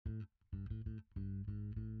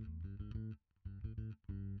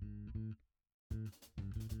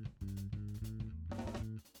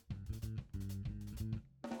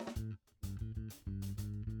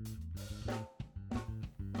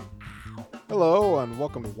Hello and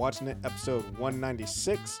welcome to Watching It, episode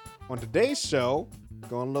 196. On today's show,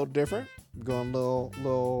 going a little different, going a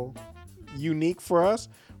little unique for us.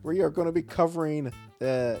 We are going to be covering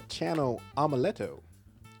the channel Omeleto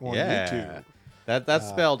on YouTube. That's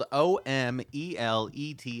spelled Omeleto.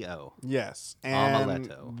 Yes, and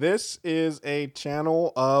Omeleto. This is a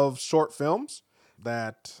channel of short films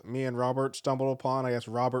that me and Robert stumbled upon. I guess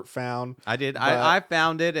Robert found. I did. I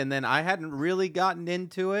found it, and then I hadn't really gotten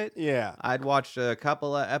into it. Yeah. I'd watched a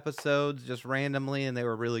couple of episodes just randomly, and they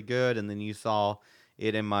were really good. And then you saw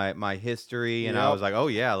it in my history, and I was like, oh,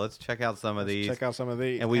 yeah, let's check out some of these. Check out some of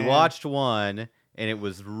these. And we watched one, and it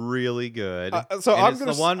was really good. So and I'm it's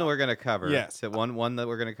gonna the one that we're going to cover. Yes. The one that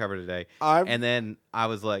we're going to cover today. And then I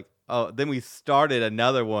was like, oh, then we started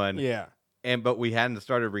another one. Yeah. But we hadn't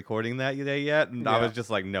started recording that day yet, and I was just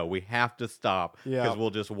like, no, we have to stop because we'll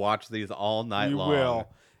just watch these all night long. You will.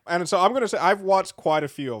 And so I'm going to say I've watched quite a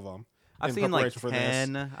few of them. I've seen like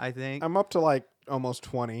 10, I think. I'm up to like almost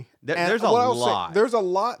 20. There's a lot. There's a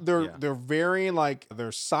lot. They're varying. Like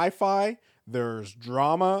there's sci-fi, there's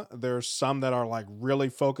drama, there's some that are like really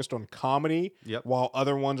focused on comedy, while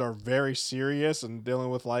other ones are very serious and dealing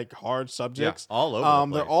with like hard subjects. Yeah, all over the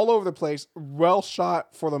place. They're all over the place. Well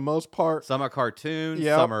shot for the most part. Some are cartoons,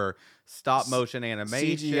 some are stop motion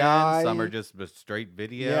animation, CGI. Some are just straight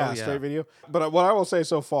video. Yeah, straight video. But what I will say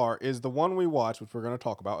so far is the one we watched, which we're going to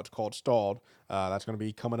talk about, it's called Stalled. That's going to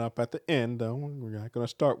be coming up at the end, though. We're not going to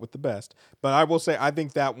start with the best. But I will say, I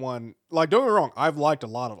think that one, like, don't get me wrong, I've liked a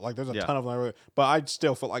lot of it. Like, there's a ton of them. But I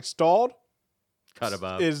still feel like Stalled cut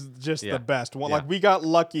above is just the best one. Like, we got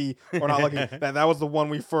lucky, or not lucky, that was the one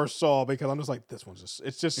we first saw, because I'm just like, this one's just,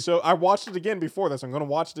 it's just so, I watched it again before this. I'm going to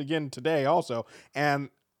watch it again today also. And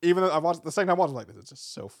even though I watched the second time I was like, this is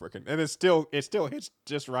just so freaking, and it still hits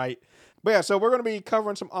just right. But yeah, so we're going to be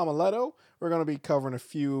covering some Omeleto. We're going to be covering a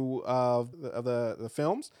few of the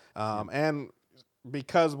films, and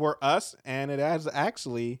because we're us, and it is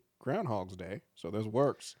actually Groundhog's Day, so this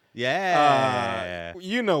works. Yeah.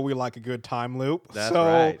 You know we like a good time loop. That's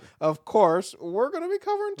right. Of course, we're going to be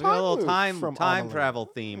covering time a little loop time travel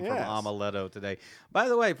theme from Omeleto today. By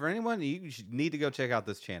the way, for anyone, you need to go check out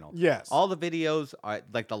this channel. Yes. All the videos,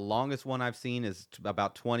 like the longest one I've seen is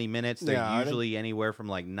about 20 minutes. They're usually anywhere from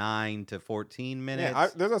like 9 to 14 minutes. Yeah,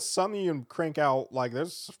 there's some you can crank out, like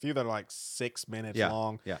there's a few that are like 6 minutes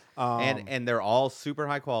long. Yeah. And they're all super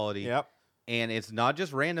high quality. Yep. And it's not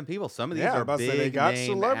just random people. Some of these are big they got name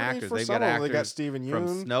celebrities actors. For They've some got actors they got Stephen Yeun from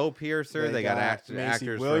Snowpiercer. They got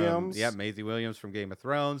actors Williams. from Maisie Williams from Game of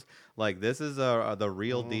Thrones. Like this is the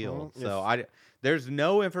real deal. So there's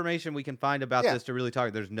no information we can find about this to really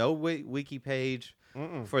talk. There's no wiki page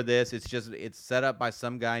for this. It's set up by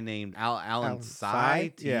some guy named Alan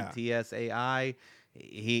Tsai, Tsai.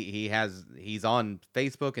 He's on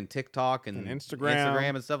Facebook and TikTok and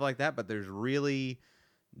Instagram and stuff like that. But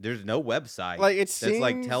there's no website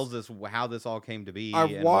that tells us how this all came to be.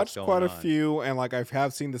 I've watched quite a few, and like I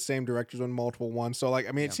have seen the same directors on multiple ones. So like,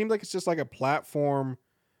 I mean, it seems like it's just like a platform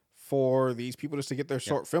for these people just to get their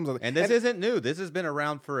short films. And this isn't new. This has been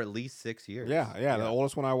around for at least 6 years. Yeah. The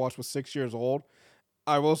oldest one I watched was 6 years old.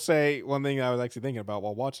 I will say one thing I was actually thinking about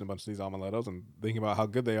while watching a bunch of these Omeletos and thinking about how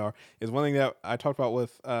good they are is one thing that I talked about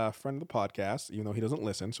with a friend of the podcast, even though he doesn't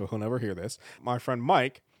listen, so he'll never hear this. My friend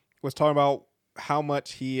Mike was talking about how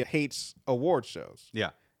much he hates award shows.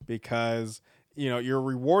 Yeah. Because, you're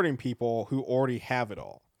rewarding people who already have it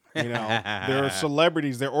all. There are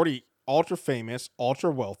celebrities, they're already ultra famous, ultra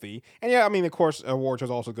wealthy. And I mean, of course, award shows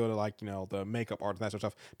also go to like, the makeup artists and that sort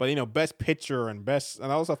of stuff. But, best picture and best and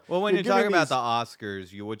all that stuff. Well, when you're talking about the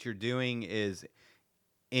Oscars, what you're doing is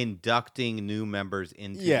inducting new members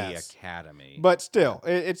into the academy. But still,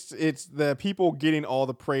 it's the people getting all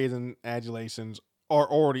the praise and adulations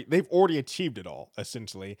they've already achieved it all,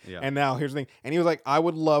 essentially. Yeah. And now here's the thing. And he was like, I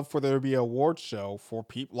would love for there to be an award show for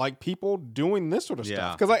people doing this sort of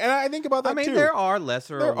stuff. Because I think about that too. I mean, there are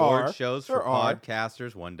lesser award shows for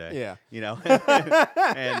podcasters one day. Yeah.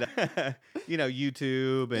 And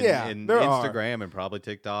YouTube and Instagram and probably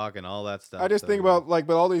TikTok and all that stuff. I just think about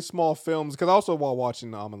but all these small films, because also while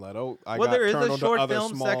watching Omeleto, there is a short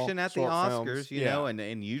film section at the Oscars,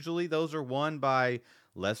 and usually those are won by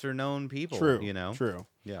lesser known people. True.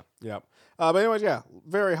 Yeah. Yep. But anyways,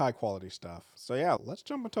 very high quality stuff. So let's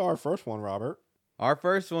jump into our first one, Robert. Our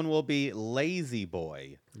first one will be Lazy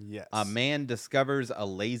Boy. Yes. A man discovers a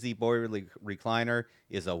Lazy Boy recliner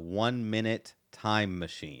is a 1-minute time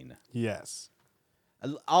machine. Yes.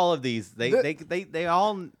 All of these, they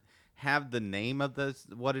all have the name of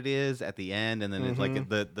what it is at the end, and then it's like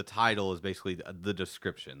the title is basically the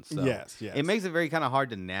description. So yes. it makes it very kind of hard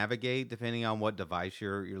to navigate depending on what device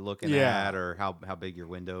you're looking at, or how big your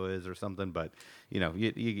window is or something. But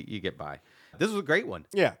you get by. This was a great one.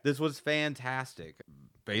 Yeah, this was fantastic.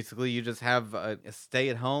 Basically, you just have a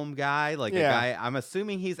stay-at-home guy, like a guy. I'm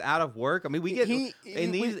assuming he's out of work. I mean, we get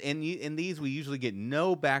in these we usually get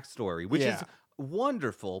no backstory, which is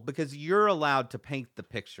wonderful because you're allowed to paint the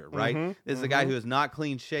picture, right? This is a guy who is not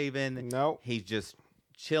clean shaven. No, he's just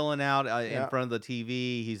chilling out in front of the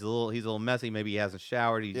TV. He's a little messy. Maybe he hasn't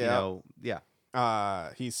showered. He's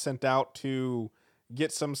he's sent out to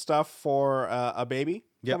get some stuff for a baby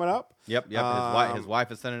coming up. Yep. His wife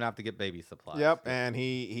is sending out to get baby supplies. Yep, and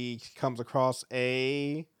he comes across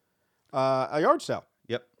a yard sale.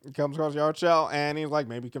 Yep, he comes across a yard sale, and he's like,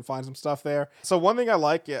 maybe he can find some stuff there. So one thing I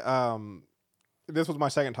like, this was my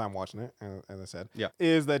second time watching it, as I said,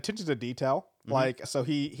 is the attention to detail. Like, so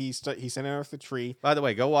he's sending out the tree. By the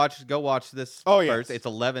way, go watch this first. It's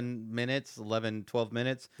 12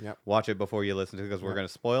 minutes. Yep. Watch it before you listen to it because we're going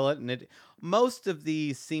to spoil it. And most of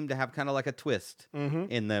these seem to have kind of like a twist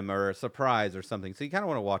in them or a surprise or something. So you kind of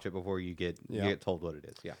want to watch it before you get told what it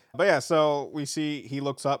is. Yeah. But so we see he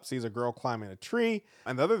looks up, sees a girl climbing a tree.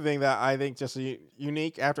 And the other thing that I think just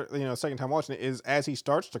unique after second time watching it is as he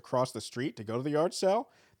starts to cross the street to go to the yard sale,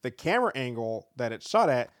 the camera angle that it's shot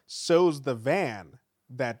at shows the van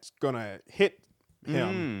that's gonna hit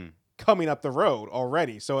him coming up the road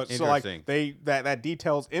already. So it's like that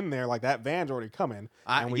details in there, like that van's already coming.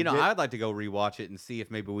 I'd like to go rewatch it and see if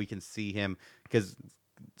maybe we can see him because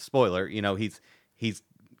spoiler, he's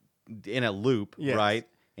in a loop, right?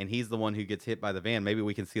 And he's the one who gets hit by the van. Maybe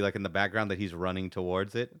we can see like in the background that he's running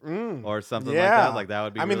towards it or something like that. Like that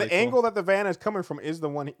would be. I mean, the angle that the van is coming from is the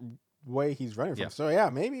way he's running from. So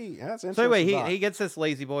maybe that's interesting. So anyway, he gets this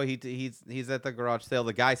lazy boy. He's at the garage sale.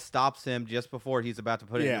 The guy stops him just before he's about to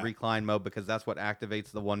put it in recline mode because that's what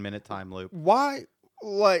activates the 1 minute time loop. Why?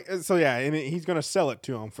 And he's gonna sell it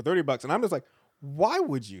to him for $30, and I'm just like, why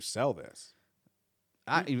would you sell this?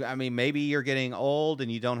 I mean, maybe you're getting old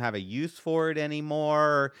and you don't have a use for it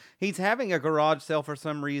anymore. He's having a garage sale for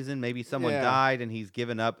some reason. Maybe someone died and he's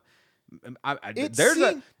given up.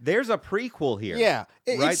 There's a prequel here. Yeah,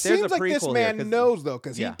 right? It seems like this man knows though,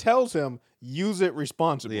 because he tells him use it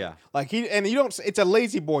responsibly. Yeah, like you don't. It's a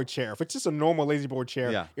lazy boy chair. If it's just a normal lazy boy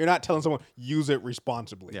chair, you're not telling someone use it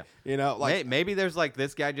responsibly. Yeah, like maybe there's like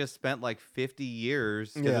this guy just spent like 50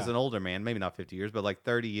 years because it's an older man, maybe not 50 years, but like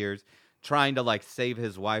 30 years. Trying to like save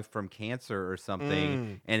his wife from cancer or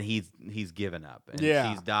something, and he's given up. And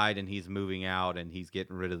she's died, and he's moving out, and he's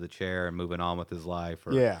getting rid of the chair and moving on with his life.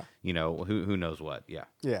 Or who knows what? Yeah.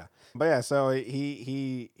 But so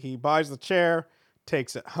he buys the chair,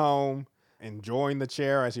 takes it home, enjoying the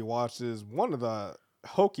chair as he watches one of the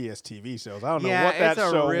hokiest TV shows. I don't know what that show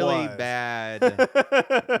was. It's a really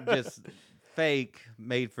bad, just fake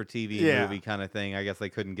made for TV movie kind of thing. I guess they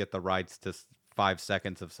couldn't get the rights to 5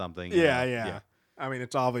 seconds of something. Yeah. I mean,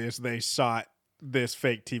 it's obvious they shot this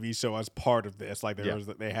fake TV show as part of this. Like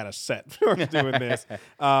they had a set for doing this.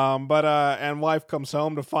 And wife comes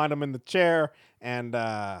home to find him in the chair and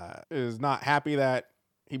is not happy that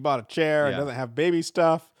he bought a chair and doesn't have baby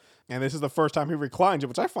stuff. And this is the first time he reclines it,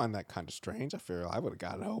 which I find that kind of strange. I feel I would have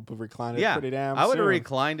gotten hope of reclining it pretty damn soon. I would have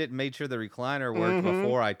reclined it and made sure the recliner worked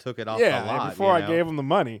before I took it off the lot. Before I gave him the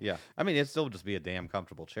money. Yeah. I mean, it'd still just be a damn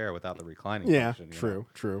comfortable chair without the reclining function. True.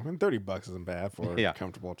 And $30 isn't bad for a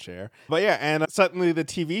comfortable chair. But and suddenly the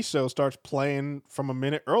TV show starts playing from a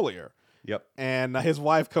minute earlier. Yep. And his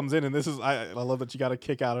wife comes in, and this is I love that you got a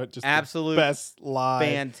kick out of it. Just absolute the best line,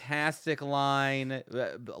 fantastic line.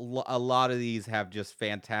 A lot of these have just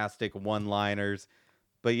fantastic one-liners,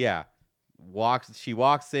 but she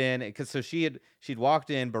walks in because she'd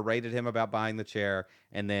walked in, berated him about buying the chair,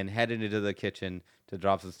 and then headed into the kitchen to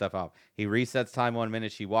drop some stuff off. He resets time 1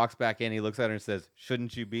 minute. She walks back in. He looks at her and says,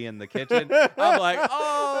 "Shouldn't you be in the kitchen?" I'm like,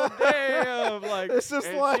 "Oh damn!" Like, it's just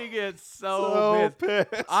she gets so pissed.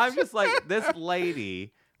 I'm just like, this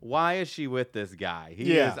lady. Why is she with this guy?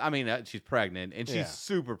 He is. I mean, she's pregnant, and she's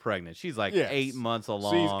super pregnant. She's like 8 months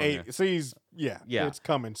along. It's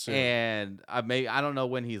coming soon. And I don't know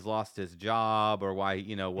when he's lost his job or why.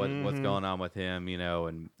 What's going on with him.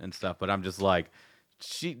 And stuff. But I'm just like.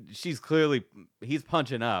 She's clearly he's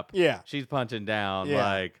punching up. Yeah. She's punching down. Yeah.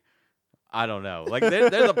 Like, I don't know. Like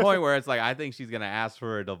there's a point where it's like I think she's gonna ask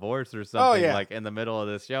for a divorce or something like in the middle of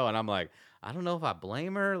this show, and I'm like, I don't know if I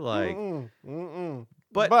blame her. Like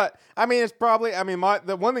But I mean it's probably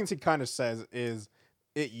the one thing she kind of says is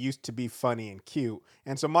it used to be funny and cute.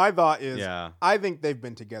 And so my thought is, Yeah. I think they've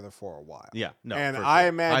been together for a while. Yeah, no, and for I sure.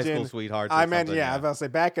 imagine high school sweethearts. I imagine, yeah. I was about to say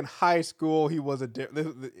back in high school, he was it was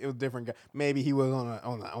a different guy. Maybe he was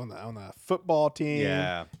on a football team.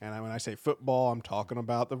 Yeah. And when I say football, I'm talking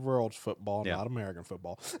about the world's football, Yeah. not American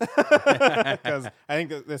football, because I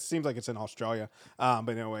think this seems like it's in Australia. But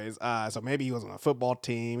anyways, so maybe he was on a football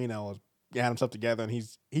team. Had himself together, and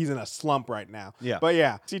he's in a slump right now. Yeah. But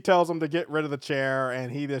yeah, she tells him to get rid of the chair, and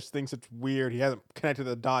he just thinks it's weird. He hasn't connected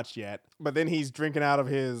the dots yet. But then he's drinking out of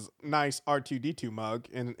his nice R2-D2 mug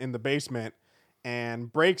in the basement and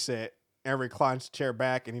breaks it and reclines the chair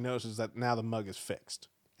back, and he notices that now the mug is fixed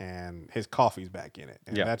and his coffee's back in it.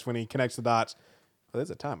 And that's when he connects the dots. Well, there's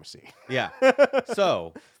a time machine. Yeah.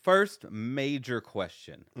 So, first major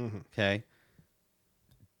question. Okay.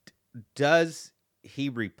 Does he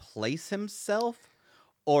replace himself,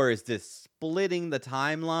 or is this splitting the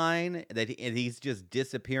timeline and he's just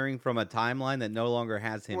disappearing from a timeline that no longer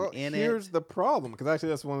has him in it? Here's the problem, because actually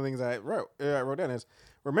that's one of the things I wrote down is,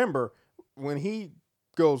 remember when he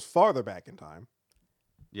goes farther back in time,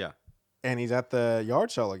 and he's at the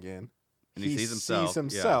yard sale again, and he sees himself.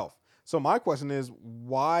 Yeah. So my question is,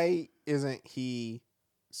 why isn't he,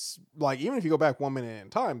 like, even if you go back 1 minute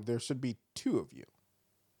in time, there should be two of you.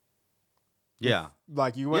 Yeah.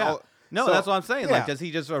 Like you went. Yeah. No, that's what I'm saying. Yeah. Like, does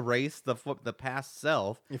he just erase the past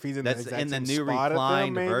self? If he's in that's the, in the same new spot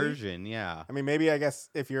reclined them, version, yeah. I mean, maybe I guess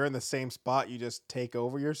if you're in the same spot, you just take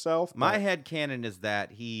over yourself. My headcanon is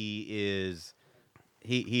that he is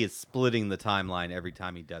splitting the timeline every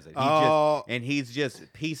time he does it. He's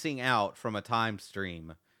just piecing out from a time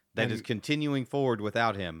stream that is continuing forward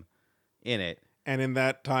without him in it. And in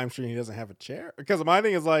that time stream, he doesn't have a chair. Because my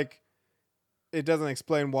thing is like, it doesn't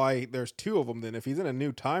explain why there's two of them then if he's in a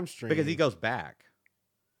new time stream. Because he goes back,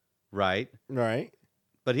 right? Right.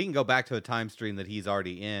 But he can go back to a time stream that he's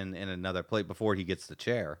already in another place before he gets the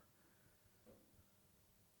chair.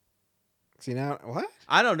 See now, what?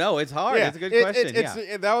 I don't know. It's hard. It's a good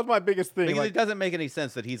question. That was my biggest thing. Because it doesn't make any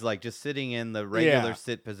sense that he's like just sitting in the regular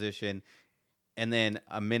sit position, and then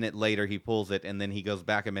a minute later he pulls it, and then he goes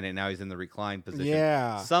back a minute, and now he's in the reclined position.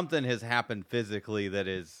 Yeah. Something has happened physically that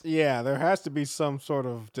is... Yeah, there has to be some sort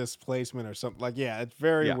of displacement or something. Like, it's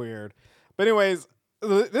very weird. But anyways,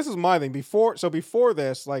 this is my thing. Before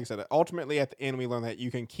this, like I said, ultimately at the end we learn that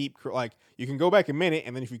you can you can go back a minute,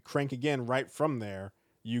 and then if you crank again right from there,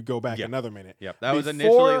 you go back another minute. Yep. That was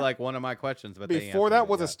initially like one of my questions. But before that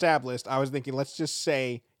was established, I was thinking, let's just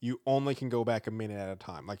say you only can go back a minute at a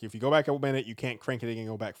time. Like if you go back a minute, you can't crank it again and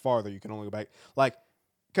go back farther. You can only go back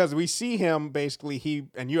because we see him basically,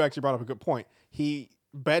 and you actually brought up a good point. He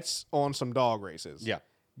bets on some dog races. Yeah.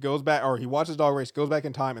 Goes back, or he watches dog race, goes back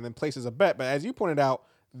in time, and then places a bet. But as you pointed out,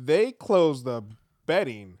 they close the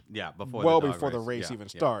betting before the race even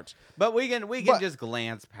starts. But we can just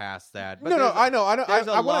glance past that. But no, I know. I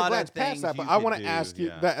want to glance past that, but I want to ask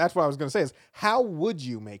you. That's what I was going to say is, how would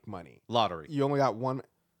you make money? Lottery. You only got one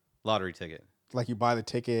lottery ticket. Like you buy the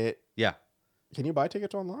ticket. Yeah. Can you buy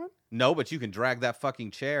tickets online? No, but you can drag that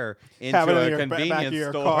fucking chair into a convenience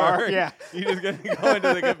store. Car. Yeah. You're just going to go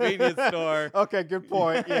into the convenience store. Okay, good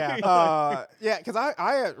point. Yeah. Because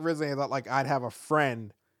I originally thought like I'd have a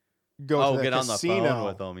friend go to the get casino on the phone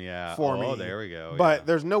with them, for me. Oh, there we go. But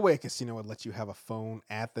there's no way a casino would let you have a phone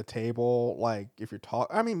at the table. Like if you're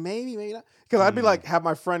talking, I mean, maybe not. Because I'd be like, have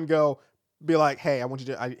my friend be like, hey, I want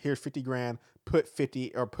you to, here's 50 grand, put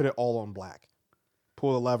 50 or put it all on black.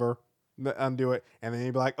 Pull the lever, undo it, and then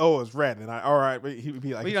he'd be like, oh, it's red. And all right, but he'd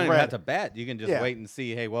be like, you don't even have to bet. You can just wait and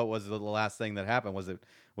see, hey, what was the last thing that happened? Was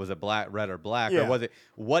it black, red, or black? Or was it,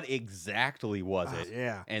 what exactly was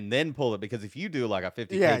it? And then pull it, because if you do like a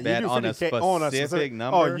 50K bet on a specific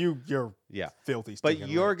number. You're filthy. But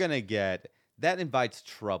you're going to get, that invites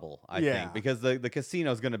trouble, I think, because the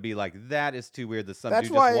casino's going to be like, that is too weird that some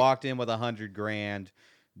dude just walked in with 100 grand,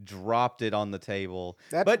 dropped it on the table.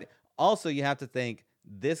 But also you have to think,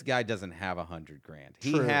 this guy doesn't have 100 grand.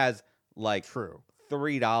 He has like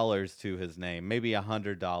 $3 to his name, maybe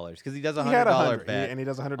 $100, because he does a $100 bet, and he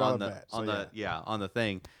does a $100 bet on the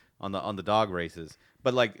thing on the dog races.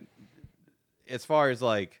 But like, as far as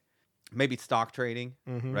like maybe stock trading,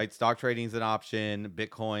 right? Stock trading is an option.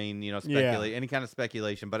 Bitcoin, speculate any kind of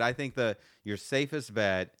speculation. But I think your safest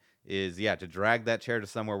bet is to drag that chair to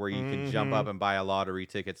somewhere where you can jump up and buy a lottery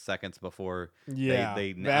ticket seconds before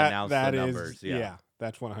they announce the numbers.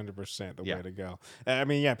 That's 100% the way to go. I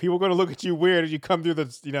mean, people are going to look at you weird as you come through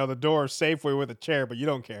the door Safeway with a chair, but you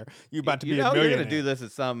don't care. You're about to be a millionaire. You're going to do this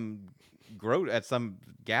at some at some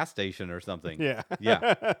gas station or something. Yeah.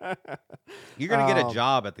 Yeah. You're going to get a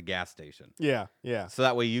job at the gas station. Yeah. Yeah. So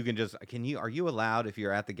that way you can just, are you allowed, if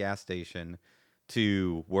you're at the gas station,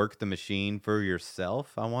 to work the machine for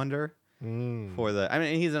yourself, I wonder? I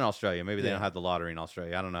mean, he's in Australia. Maybe they don't have the lottery in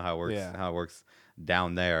Australia. I don't know how it works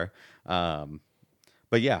down there.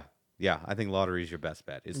 But yeah, I think lottery is your best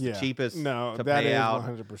bet. It's the cheapest to pay out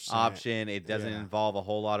 100%. option. It doesn't involve a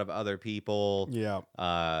whole lot of other people. Yeah.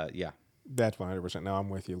 Yeah. That's 100%. No, I'm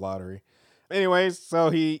with you. Lottery. Anyways, so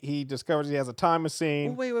he discovers he has a time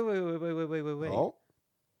machine. Wait. Oh.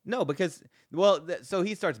 No, because so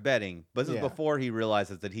he starts betting, but this is before he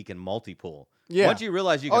realizes that he can multi-pool. Yeah. Once you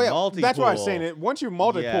realize you can multi-pool, that's why I'm saying it. Once you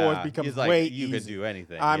multi-pool, it becomes way easier. You could do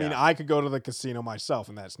anything. I mean, I could go to the casino myself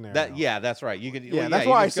in that scenario. That's right. You could. Yeah, that's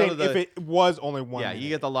why I say if it was only one. Yeah, minute. you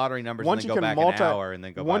get the lottery numbers and then go back an hour and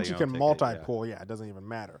then go. Once you can multi-pool, it doesn't even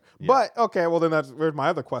matter. Yeah. But okay, well then where's my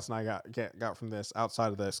other question I got from this outside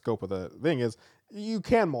of the scope of the thing is you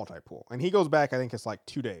can multi-pool, and he goes back. I think it's like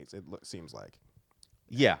 2 days. It seems like.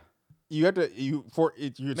 Yeah. You have to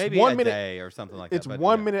it's maybe 1 a minute day or something like it's that. It's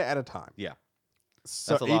 1 minute at a time. Yeah.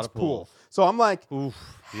 So that's a lot of pool. So I'm like, oof,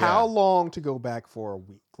 how long to go back for a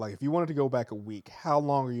week? Like if you wanted to go back a week, how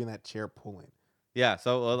long are you in that chair pulling? Yeah.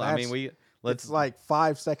 So I mean, it's like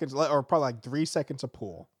 5 seconds or probably like 3 seconds a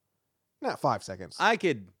pull. Not 5 seconds. I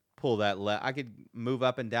could pull that I could move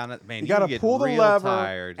up and down it. Man, you got to pull the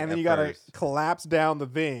lever and then you got to first. collapse down the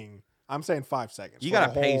thing. I'm saying 5 seconds. You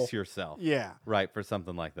got to pace yourself. Yeah. Right, for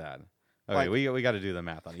something like that. Okay, we got to do the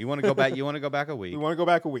math on it. You want to go back? You want to go back a week? We want to go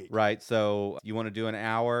back a week. Right. So you want to do an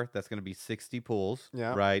hour? That's going to be 60 pulls.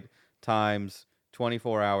 Yeah. Right. Times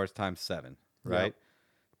 24 hours times 7. Right. Yep.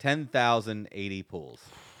 10,080 pulls.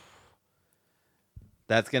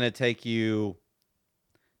 That's going to take you.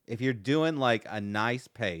 If you're doing like a nice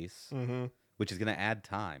pace, which is going to add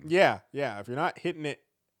time. Yeah. Yeah. If you're not hitting it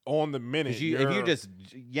on the minute, if you're just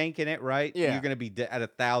yanking it right, you're gonna be at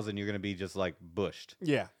 1,000. You're gonna be just like bushed.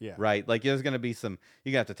 Yeah. Right. Like there's gonna be you're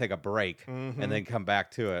gonna have to take a break and then come back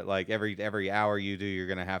to it. Like every hour you do, you're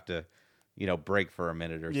gonna have to, break for a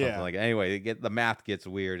minute or something like that. Anyway, the math gets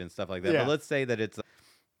weird and stuff like that. Yeah. But let's say that it's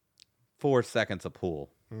 4 seconds a pull.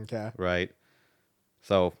 Okay. Right.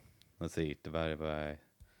 So let's see, divided by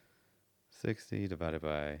 60 divided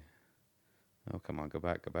by. Oh, come on, go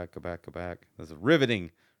back. This is riveting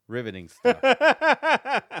stuff.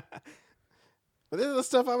 But this is the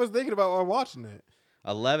stuff I was thinking about while watching it.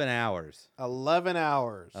 11 hours. 11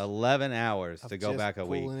 hours. 11 hours to go back a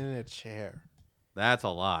week. Pulling in a chair. That's a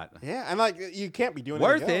lot. Yeah, and like you can't be doing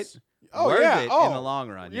worth anything else. It. Oh, worth yeah. it in the long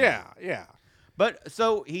run. Yeah. But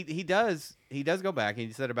so he does go back, and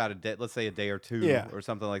he said about a day, let's say a day or two or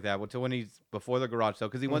something like that, to when he's before the garage sale,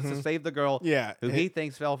 because he wants to save the girl who he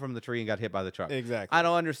thinks fell from the tree and got hit by the truck. Exactly. I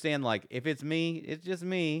don't understand, like, if it's me, it's just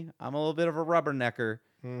me. I'm a little bit of a rubbernecker.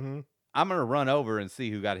 I'm going to run over and see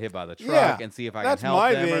who got hit by the truck and see if I can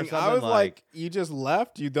help them or something. I was like, you just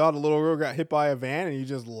left? You thought a little girl got hit by a van and you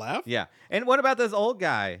just left? Yeah. And what about this old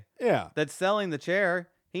guy that's selling the chair?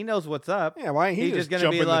 He knows what's up. Yeah, why ain't he just gonna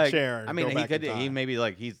jump be in like, the chair? I mean, he could. He maybe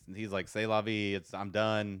like he's like, "C'est la vie. I'm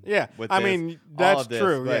done." Yeah, with I this, mean that's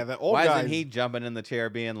true. But yeah, the old why guy. isn't he jumping in the chair,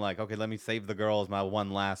 being like, "Okay, let me save the girl as my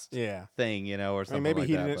one last thing," or something? Maybe like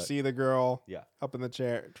he that, didn't see the girl. Yeah. Up in the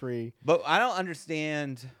tree. But I don't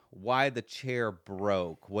understand why the chair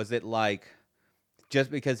broke. Was it like just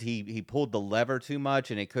because he pulled the lever too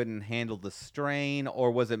much and it couldn't handle the strain, or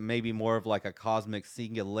was it maybe more of like a cosmic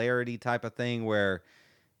singularity type of thing where?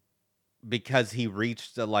 Because he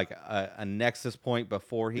reached a nexus point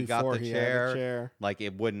before he got the chair, like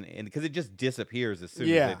it wouldn't, because it just disappears as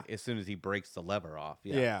soon as he breaks the lever off.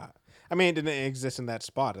 Yeah. I mean, it didn't exist in that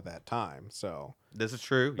spot at that time, so this is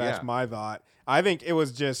true. That's my thought. I think it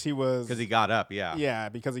was just because he got up. Yeah,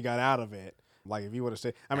 because he got out of it. Like if you would have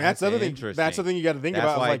stayed, I mean, that's the other thing. That's the thing you got to think about.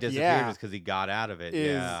 That's why like, it disappeared is because he got out of it.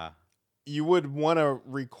 You would want to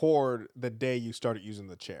record the day you started using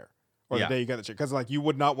the chair. Or the day you got the chair, because like you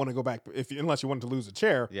would not want to go back unless you wanted to lose a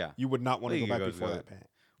chair. Yeah, you would not want to go back before that pain.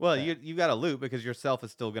 Well, you got a loop because yourself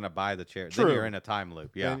is still going to buy the chair. True. Then you're in a time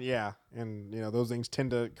loop. Yeah, and those things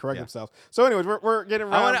tend to correct themselves. So, anyways, we're getting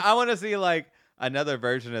around. I want to see like another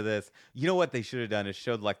version of this. You know what they should have done is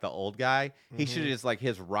showed like the old guy. He should have just like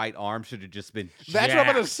his right arm should have just been jacked. That's what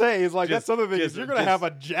I'm gonna say. Is like that's the other thing. Is you're gonna have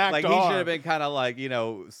a jacked like arm. He should have been kind of like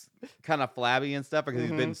kind of flabby and stuff because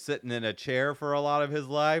he's been sitting in a chair for a lot of his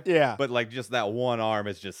life. Yeah, but like just that one arm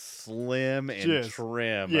is just slim and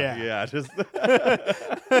trim. Yeah, just.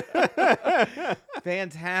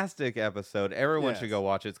 Fantastic episode. Everyone should go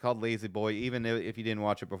watch it. It's called Lazy Boy. Even if you didn't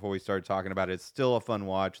watch it before we started talking about it, it's still a fun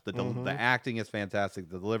watch. The acting is fantastic.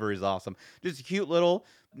 The delivery is awesome. Just a cute little,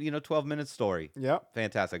 12-minute story. Yep.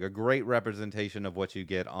 Fantastic. A great representation of what you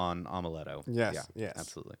get on Omeleto. Yes. Yeah, yes.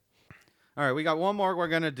 absolutely. All right, we got one more we're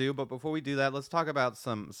going to do, but before we do that, let's talk about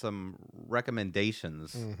some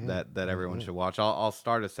recommendations that everyone should watch. I'll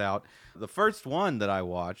start us out. The first one that I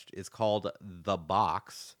watched is called The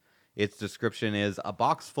Box. Its description is a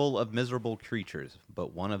box full of miserable creatures,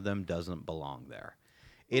 but one of them doesn't belong there.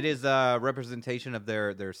 It is a representation of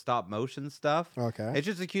their stop motion stuff. Okay. It's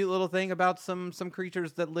just a cute little thing about some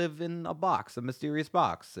creatures that live in a box, a mysterious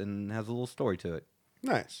box, and has a little story to it.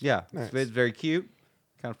 Nice. Yeah. Nice. It's very cute,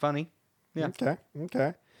 kind of funny. Yeah.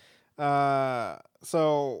 Okay.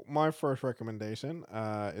 So my first recommendation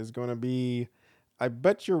is going to be, I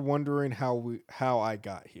bet you're wondering how I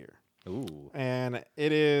got here. Ooh. And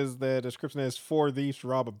the description is 4 thieves to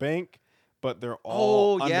rob a bank, but they're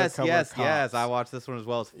all undercover yes. cops. I watched this one as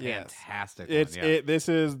well. It's fantastic. This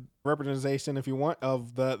is representation, if you want,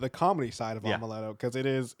 of the comedy side of Omeleto, because it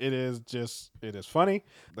is funny.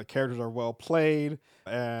 The characters are well played,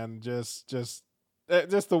 and just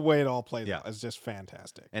the way it all plays out is just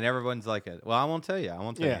fantastic. And everyone's like, well, I won't tell you. I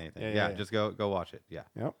won't tell you anything. Yeah, just go watch it. Yeah.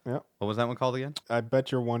 Yep. What was that one called again? I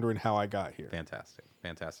bet you're wondering how I got here. Fantastic.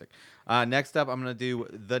 Next up, I'm going to do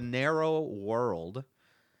The Narrow World.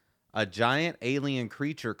 A giant alien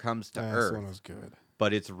creature comes to Earth. This one was good.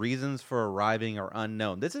 But its reasons for arriving are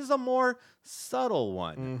unknown. This is a more subtle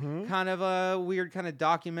one. Kind of a weird kind of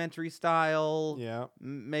documentary style. Yeah.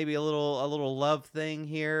 Maybe a little love thing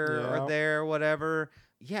here or there, whatever.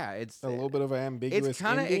 Yeah, it's a little bit of an ambiguous. It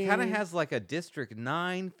kind of has like a District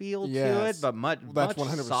 9 feel to it, but that's much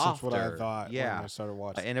 100% softer. what I thought when I started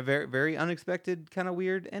watching. And a very, very unexpected kind of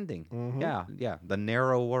weird ending. Yeah. The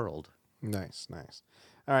Narrow World. Nice.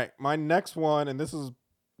 All right, my next one, and this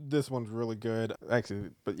one's really good,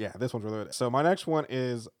 actually. But yeah, this one's really good. So my next one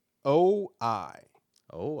is O.I.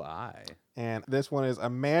 And this one is,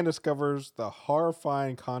 a man discovers the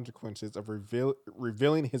horrifying consequences of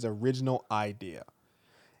revealing his original idea.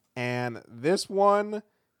 And this one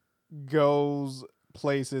goes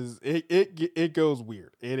places. It goes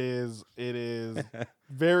weird. It is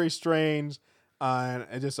very strange,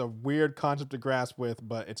 and just a weird concept to grasp with,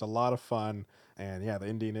 but it's a lot of fun. And yeah, the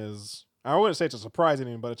ending is, I wouldn't say it's a surprise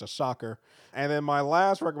ending, but it's a shocker. And then my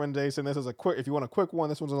last recommendation, this is if you want a quick one,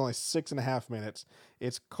 this one's only 6.5 minutes.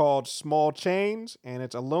 It's called Small Change, and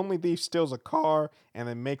it's a lonely thief steals a car and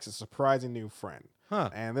then makes a surprising new friend.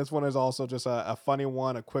 And this one is also just a funny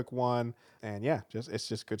one, a quick one. And yeah, it's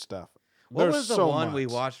just good stuff. What was the one we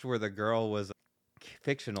watched where the girl was a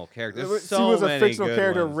fictional character? She was a fictional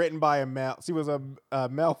character written by a male. She was a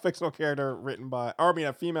male fictional character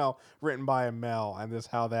a female written by a male, and this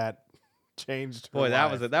how that changed. Boy, that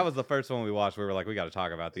was the first one we watched. We were like, we got to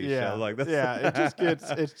talk about these shows like this. Yeah, it just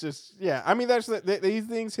gets. I mean, these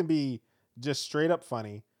things can be just straight up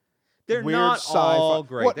funny. They're weird not all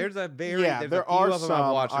great. What, there's a few there are of them some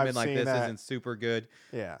I've watched and been like, seen this that. isn't super good.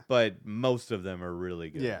 Yeah, but most of them are really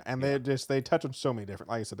good. Yeah, and they touch on so many different.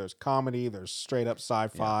 Like I said, there's comedy, there's straight up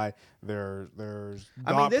sci-fi, there's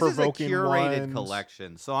this is a curated ones.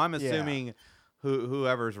 Collection, so I'm assuming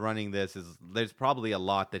whoever's running this there's probably a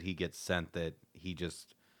lot that he gets sent that he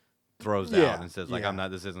just throws out and says like,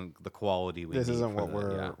 this isn't the quality we need. This isn't what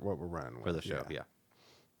we're running for the show. Yeah.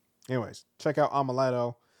 Anyways, check out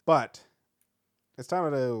Omeleto, but it's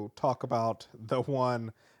time to talk about the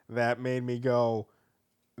one that made me go,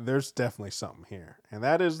 there's definitely something here. And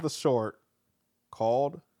that is the short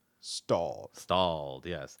called Stalled. Stalled,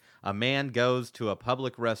 yes. A man goes to a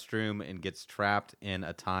public restroom and gets trapped in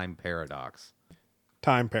a time paradox.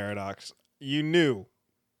 Time paradox. You knew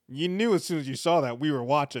as soon as you saw that we were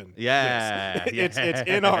watching. Yeah. It's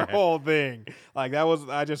in our whole thing. Like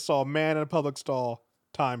I just saw man in a public stall,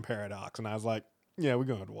 time paradox. And I was like, yeah, we're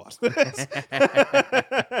going to watch this.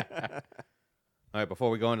 All right,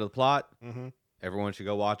 before we go into the plot, everyone should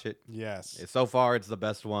go watch it. Yes. So far, it's the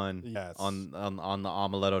best one on the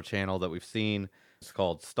Omeleto channel that we've seen. It's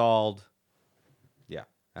called Stalled. Yeah,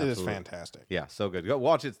 absolutely. It is fantastic. Yeah, so good. Go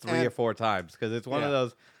watch it 3 or 4 times because it's one of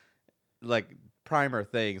those like primer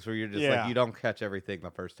things where you're just like, you don't catch everything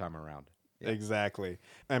the first time around. Yeah. Exactly.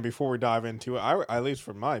 And before we dive into it, at least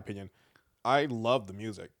from my opinion, I love the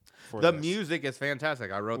music. The music is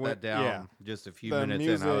fantastic. I wrote that down just a few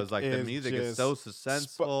minutes in. I was like, the music is so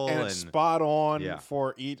suspenseful and spot on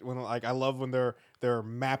for each. When I love when they're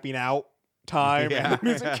mapping out time and the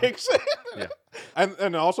music kicks in.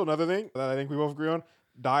 And also another thing that I think we both agree on: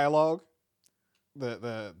 dialogue.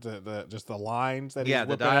 just the lines that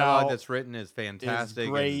the dialogue that's written is fantastic. It's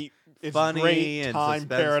great. It's funny great and time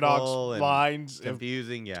paradox lines.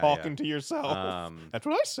 Confusing. Talking to yourself. That's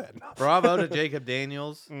what I said. Bravo to Jacob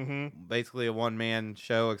Daniels. Mm-hmm. Basically a one-man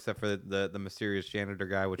show, except for the mysterious janitor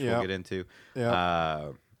guy, which we'll get into.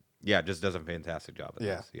 Just does a fantastic job at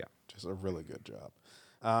this. Yeah, just a really good job.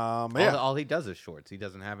 All he does is shorts. He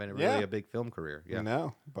doesn't have really a big film career. Yeah,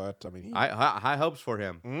 no, but I mean, high hopes for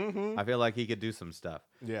him. Mm-hmm. I feel like he could do some stuff.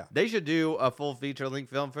 Yeah, they should do a full feature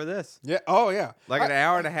length film for this. Yeah. Oh yeah, like an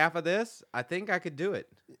hour and a half of this. I think I could do it.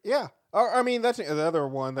 Yeah. I mean, that's the other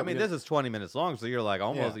one. This is 20 minutes long, so you're like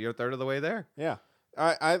almost you're a third of the way there. Yeah.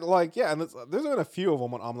 I like and there's been a few of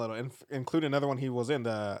them on Omeleto, including another one he was in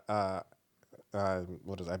the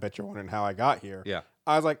what is I bet you're wondering how I got here. Yeah.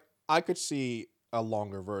 I was like, I could see a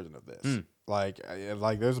longer version of this. Like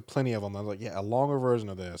there's plenty of them. I was like, a longer version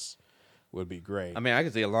of this would be great. I mean, I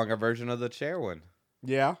could see a longer version of the chair one.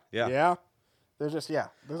 Yeah. There's just a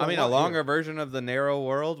longer version of the narrow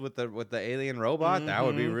world with the alien robot. Mm-hmm. That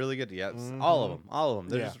would be really good. Yes, mm-hmm. all of them.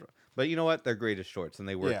 They're just, but you know what? They're great as shorts, and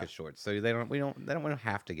they work as shorts. So they don't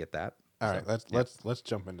have to get that. All right, let's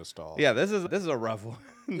jump into stalls. Yeah, this is a rough one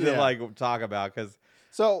to talk about because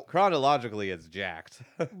chronologically it's jacked.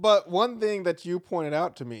 But one thing that you pointed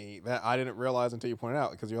out to me that I didn't realize until you pointed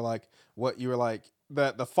out, because you were like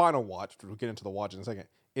that the final watch, which we'll get into the watch in a second,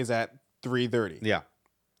 is at 3:30. Yeah.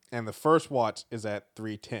 And the first watch is at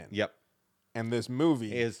 3:10. Yep. And this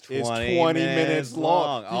movie is 20 minutes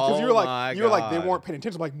long. Because you were like they weren't paying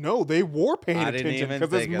attention. I'm like, no, they were paying attention because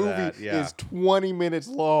this movie is 20 minutes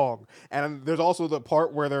long. And there's also the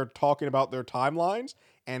part where they're talking about their timelines.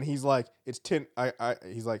 And he's like, it's 10.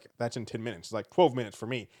 He's like, that's in 10 minutes. It's like 12 minutes for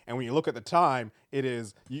me. And when you look at the time, it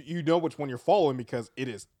is you know which one you're following because it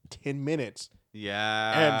is 10 minutes.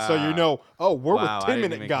 Yeah. And so we're with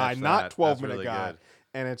 10-minute guy, not 12-minute really guy. Good.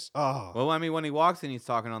 And it's well, I mean, when he walks in, he's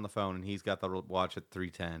talking on the phone, and he's got the watch at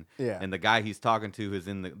 3:10. Yeah. And the guy he's talking to, who's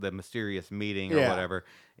in the mysterious meeting or whatever,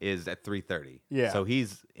 is at 3:30. Yeah. So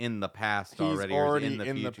he's in the past already. He's already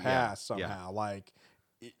in the past somehow, like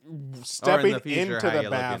stepping into the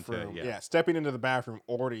bathroom. Stepping into the bathroom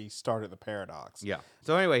already started the paradox. Yeah.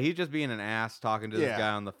 So anyway, he's just being an ass talking to this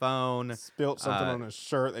guy on the phone. Spilt something on his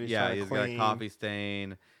shirt that he's trying to clean. He's got a coffee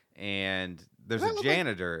stain, and there's a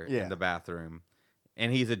janitor in the bathroom.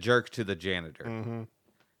 And he's a jerk to the janitor. Mm-hmm.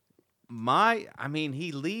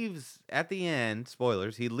 He leaves at the end.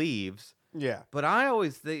 Spoilers. He leaves. Yeah. But I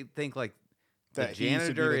always think like the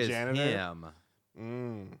janitor is him.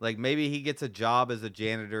 Like maybe he gets a job as a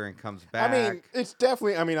janitor and comes back. I mean, it's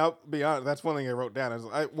definitely. I'll be honest. That's one thing I wrote down.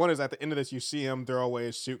 One is at the end of this, you see him throw away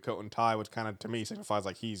his suit, coat, and tie, which kind of to me signifies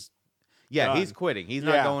like he's. Yeah, done. He's quitting. He's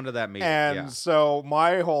not going to that meeting. And so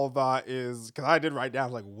my whole thought is because I did write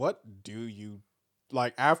down like, what do you?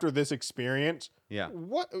 Like after this experience,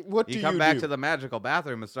 what do you do? You come back to the magical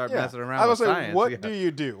bathroom and start messing around with science. What do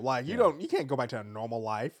you do? Like you can't go back to a normal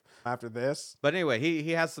life after this. But anyway,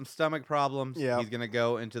 he has some stomach problems. Yeah. He's gonna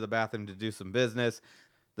go into the bathroom to do some business.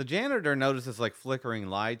 The janitor notices like flickering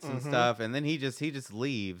lights and stuff, and then he just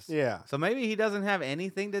leaves. Yeah. So maybe he doesn't have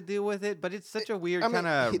anything to do with it, but it's such a weird kind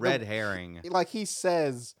of red herring. Like he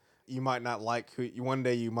says, you might not like who. One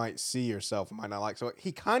day you might see yourself and might not like. So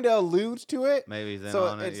he kind of alludes to it. Maybe he's in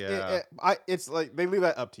on it. It's like they leave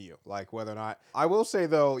that up to you, like whether or not. I will say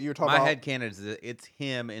though, you were talking about my headcanon is that it's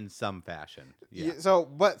him in some fashion. Yeah. So,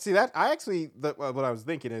 but see that I actually what I was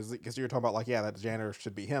thinking is because you were talking about like that janitor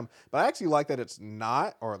should be him, but I actually like that it's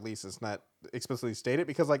not, or at least it's not explicitly stated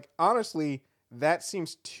because like honestly that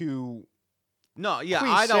seems too. No, yeah,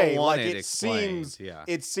 cliche. I don't want like, it explained.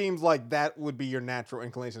 It seems like that would be your natural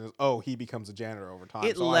inclination is, he becomes a janitor over time.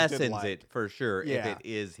 It lessens it for sure if it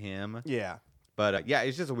is him. Yeah. But,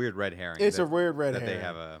 it's just a weird red herring. It's a weird red herring. That they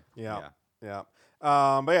have a...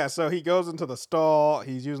 Yeah. So he goes into the stall,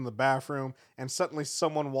 he's using the bathroom, and suddenly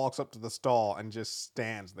someone walks up to the stall and just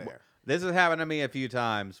stands there. This has happened to me a few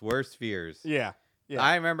times. Worst fears. Yeah.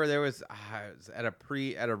 I remember there was at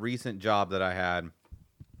a recent job that I had.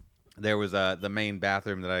 There was the main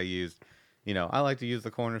bathroom that I used. I like to use the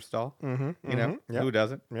corner stall. Who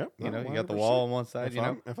doesn't? Yep. You got the wall on one side.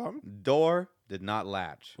 Door did not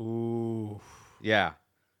latch. Ooh. Yeah.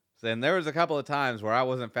 And there was a couple of times where I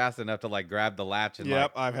wasn't fast enough to like grab the latch and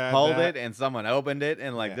I've had hold that. it, and someone opened it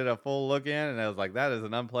and did a full look in, and I was like, that is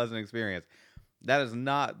an unpleasant experience. That is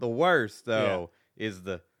not the worst though. Is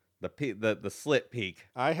the slit peek.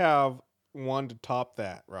 I have one to top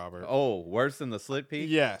that, Robert. Oh, worse than the slit peek?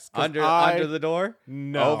 Yes. Under the door?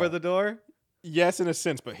 No. Over the door? Yes, in a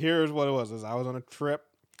sense, but here's what it was: I was on a trip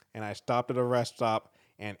and I stopped at a rest stop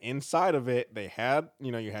and inside of it, they had,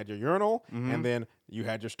 you had your urinal, and then you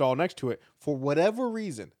had your stall next to it. For whatever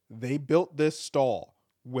reason, they built this stall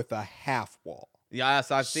with a half wall.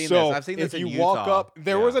 Yes, I've seen this. I've seen this in Utah. If you walk up,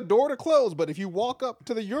 there was a door to close, but if you walk up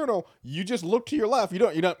to the urinal, you just look to your left. You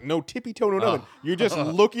don't no tippy toe, no nothing. You're just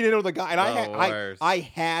looking into the guy. And I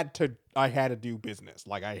had to do business.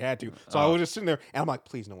 Like, I had to. So I was just sitting there, and I'm like,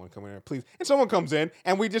 please, no one come in here, please. And someone comes in,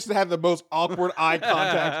 and we just had the most awkward eye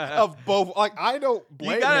contact of both. Like, I don't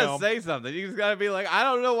blame him. You gotta say something. You just gotta be like, I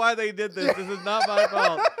don't know why they did this. This is not my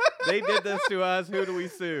fault. They did this to us. Who do we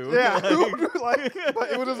sue? Yeah.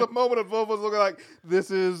 But it was just a moment of both of us looking like, this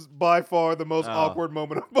is by far the most awkward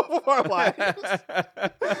moment of both of our lives.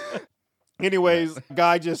 Anyways,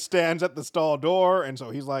 guy just stands at the stall door, and so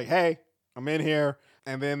he's like, hey, I'm in here.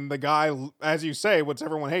 And then the guy, as you say, what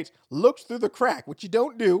everyone hates, looks through the crack, which you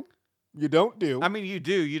don't do. You don't do. I mean, you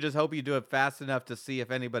do. You just hope you do it fast enough to see if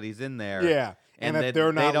anybody's in there. Yeah. And that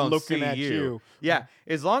they're not looking at you. Yeah.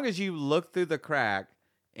 As long as you look through the crack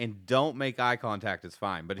and don't make eye contact, it's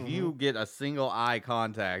fine. But if you get a single eye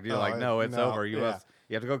contact, you're like, no, it's over. You have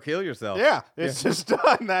to go kill yourself. Yeah, it's just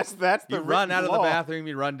done. That's the you run out of the bathroom,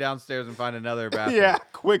 you run downstairs and find another bathroom. Yeah,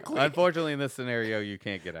 quickly. Unfortunately, in this scenario, you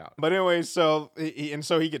can't get out. But anyway, so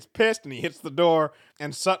he gets pissed and he hits the door,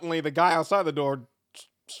 and suddenly the guy outside the door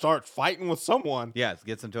starts fighting with someone. Yes,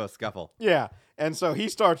 gets into a scuffle. Yeah, and so he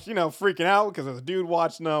starts, freaking out because there's a dude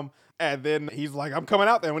watching him, and then he's like, "I'm coming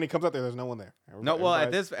out there." When he comes out there's no one there.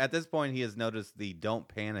 At this point, he has noticed the "Don't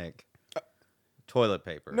panic" toilet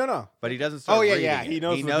paper. No. But he doesn't start reading it. He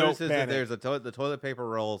notices that there's the toilet paper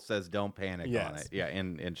roll says "Don't panic" on it. Yeah,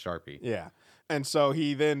 in Sharpie. Yeah, and so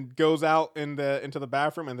he then goes out into the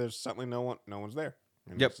bathroom, and there's suddenly no one's there.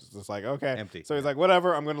 And it's just like, okay, empty. So he's like,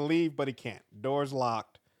 whatever, I'm gonna leave, but he can't. Door's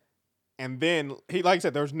locked. And then he, like I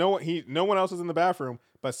said, there's no one else is in the bathroom,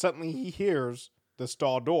 but suddenly he hears the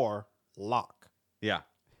stall door lock. Yeah.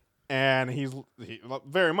 And he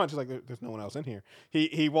very much like, there's no one else in here.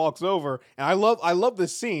 He walks over, and I love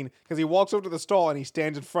this scene because he walks over to the stall and he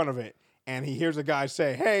stands in front of it, and he hears a guy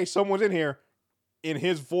say, "Hey, someone's in here," in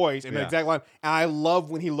his voice in the exact line. And I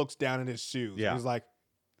love when he looks down at his shoes. Yeah. He's like,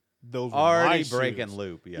 "Those were already my breaking shoes."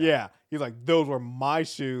 loop. Yeah. Yeah. He's like, "Those were my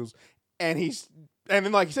shoes," and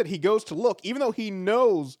then like he said, he goes to look, even though he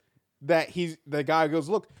knows that the guy goes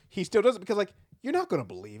to look, he still does it because like, you're not going to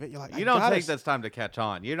believe it. You're like, you don't take this time to catch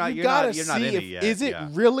on. You're not in it yet. Is it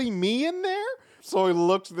really me in there? So he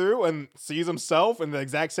looks through and sees himself, and the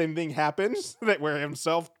exact same thing happens where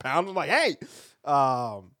himself pounds like, "Hey,"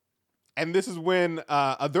 and this is when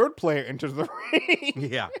a third player enters the ring.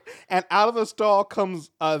 Yeah, and out of the stall comes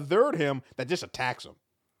a third him that just attacks him.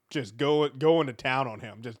 Just going to town on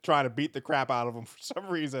him, just trying to beat the crap out of him for some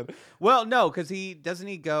reason. Well, no, because he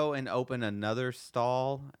go and open another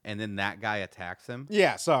stall, and then that guy attacks him.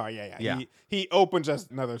 Yeah, sorry, yeah. He opens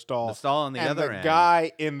another stall. The stall on the other end. And the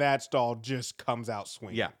guy in that stall just comes out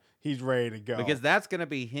swinging. Yeah. He's ready to go. Because that's going to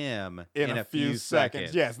be him in a few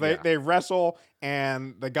seconds. Yes, they wrestle,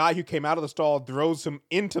 and the guy who came out of the stall throws him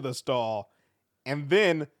into the stall, and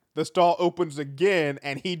then the stall opens again,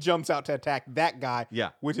 and he jumps out to attack that guy. Yeah,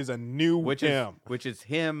 which is a new him. Which is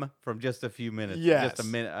him from just a few minutes. Yes. Just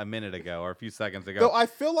a minute ago or a few seconds ago. So I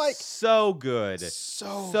feel like so good,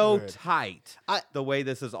 so good. tight. The way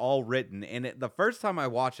this is all written, and the first time I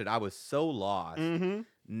watched it, I was so lost. Mm-hmm.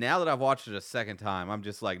 Now that I've watched it a second time, I'm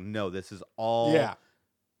just like, no, this is all. Yeah.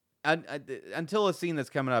 Until a scene that's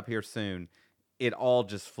coming up here soon, it all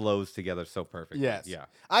just flows together so perfectly. Yes. Yeah.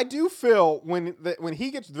 I do feel when he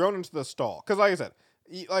gets thrown into the stall, because like I said,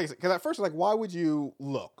 because at first like, why would you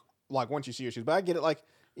look like once you see your shoes? But I get it, like,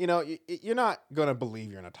 you're not gonna believe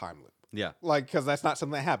you're in a time loop. Yeah. Like, because that's not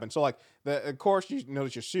something that happens. So like, of course you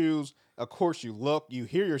notice your shoes. Of course you look, you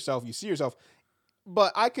hear yourself, you see yourself.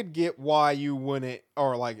 But I could get why you wouldn't,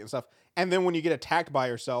 or like and stuff. And then when you get attacked by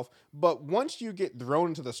yourself, but once you get thrown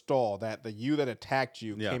into the stall that the you that attacked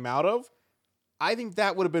you came out of, I think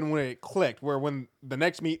that would have been when it clicked. Where when the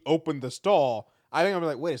next meet opened the stall, I think I'd be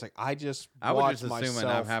like, wait a sec, I would just assuming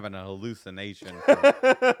I'm having a hallucination from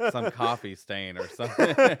some coffee stain or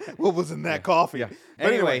something. What was in that coffee? Yeah.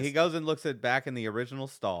 Anyway, he goes and looks back in the original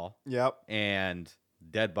stall. Yep. And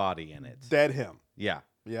dead body in it. Dead him. Yeah.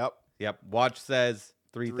 Yep. Watch says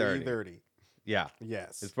 3:30. 3:30. Yeah.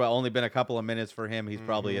 Yes. It's only been a couple of minutes for him. He's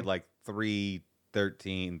probably at like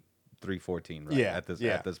 3:13, 3:14 right at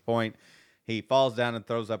this point. He falls down and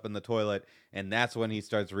throws up in the toilet, and that's when he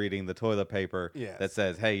starts reading the toilet paper that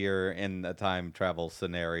says, "Hey, you're in a time travel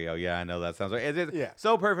scenario." Yeah, I know that sounds right. It's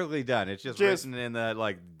so perfectly done. It's just written in the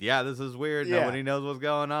like, yeah, this is weird. Nobody knows what's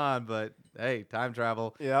going on, but hey, time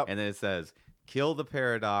travel. Yep. And then it says, kill the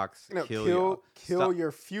paradox, kill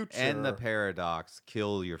your future, and the paradox,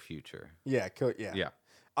 kill your future. Yeah, yeah.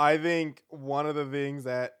 I think one of the things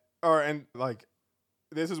that,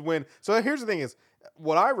 this is when. So here's the thing: is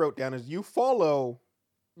what I wrote down is you follow.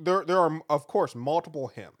 There are of course multiple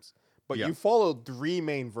hymns, but you follow 3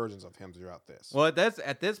 main versions of hymns throughout this. Well,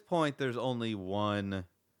 at this point there's only one.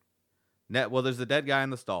 Well, there's the dead guy in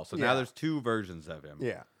the stall, so now there's 2 versions of him.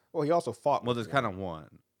 Yeah. Well, he also fought. Well, there's kind of one,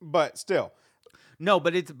 but still. No,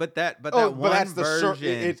 but that one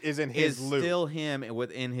version is in his loop. Still him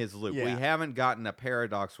within his loop. Yeah. We haven't gotten a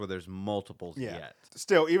paradox where there's multiples yet.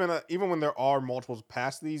 Still, even when there are multiples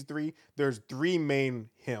past these 3, there's 3 main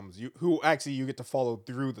hymns who actually you get to follow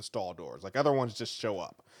through the stall doors. Like other ones just show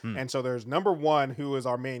up. And so there's number 1, who is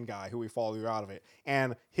our main guy, who we follow through out of it.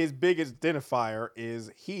 And his biggest identifier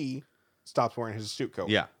is he stops wearing his suit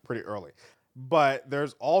coat pretty early. But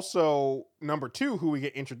there's also number 2, who we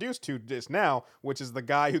get introduced to just now, which is the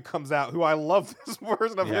guy who comes out, who I love this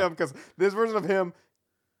version of him, because this version of him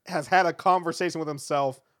has had a conversation with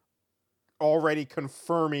himself already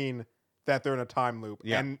confirming that they're in a time loop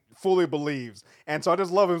and fully believes. And so I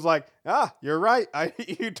just love him. He's like, you're right.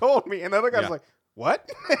 You told me. And the other guy's like,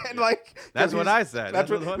 what? And that's what I said.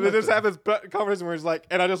 That's what they just have this conversation where he's like,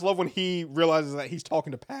 and I just love when he realizes that he's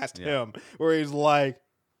talking to past him, where he's like,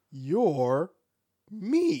 you're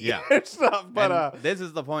me and stuff. But and this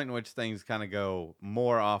is the point in which things kind of go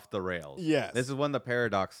more off the rails. Yes. This is when the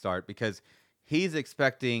paradox start, because he's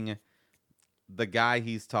expecting the guy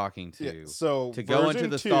he's talking to to go into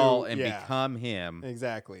the stall and become him.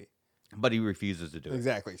 Exactly. But he refuses to do it.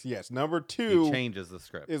 Exactly. Yes. Number 2 he changes the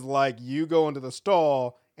script. Is like you go into the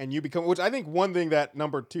stall and you become, which I think one thing that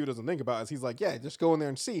number 2 doesn't think about is he's like, just go in there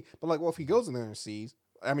and see. But like, well, if he goes in there and sees,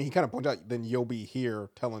 I mean, he kind of points out, then you'll be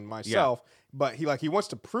here telling myself. But he wants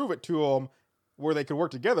to prove it to him where they could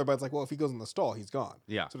work together. But it's like, well, if he goes in the stall, he's gone.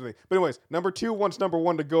 Yeah. But anyways, number 2 wants number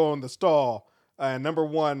 1 to go in the stall, and number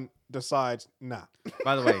 1 decides, nah.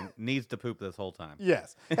 By the way, needs to poop this whole time.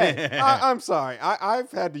 Yes. Hey, I'm sorry.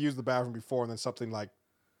 I've had to use the bathroom before, and then something like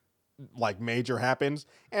major happens,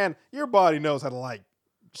 and your body knows how to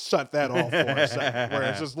shut that off for a second. Where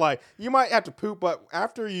it's just like you might have to poop, but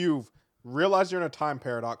after you've realized you're in a time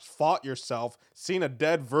paradox, fought yourself, seen a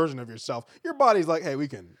dead version of yourself, your body's like, hey, we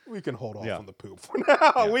can hold off on the poop for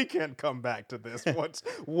now. We can come back to this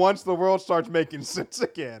once the world starts making sense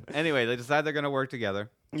again. Anyway, they decide they're going to work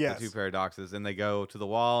together. Yes. The 2 paradoxes, and they go to the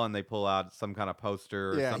wall and they pull out some kind of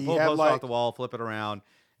poster. Pull a poster off the wall, flip it around,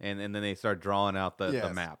 and then they start drawing out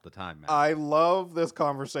the map, the time map. I love this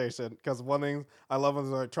conversation because one thing I love when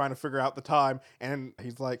they're trying to figure out the time, and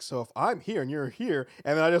he's like, so if I'm here and you're here,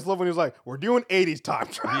 and then I just love when he's like, we're doing 80s time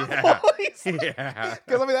travel. Yeah.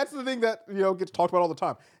 Because I mean, that's the thing that, gets talked about all the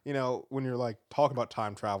time. When you're like talking about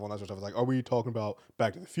time travel and that sort of stuff, it's like, are we talking about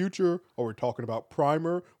Back to the Future? Are we talking about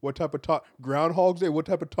Primer? What type of time? Groundhog's Day? What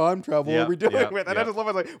type of time travel are we doing with? And I just love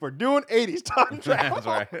it. Like, we're doing 80s time travel.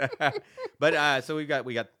 That's right. But so we got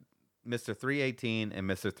Mr. 318 and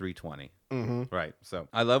Mr. 320. Mm-hmm. Right. So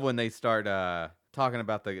I love when they start talking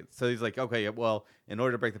about so he's like, okay, well, in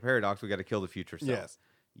order to break the paradox, we got to kill the future self. Yes.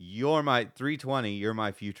 You're my 320, you're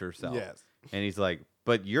my future self. Yes. And he's like,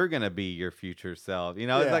 but you're going to be your future self. It's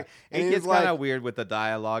like, it gets kind of weird with the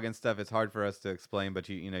dialogue and stuff. It's hard for us to explain, but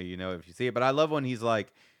you know if you see it. But I love when he's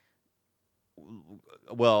like,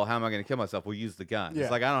 well, how am I going to kill myself? We'll use the gun. Yeah.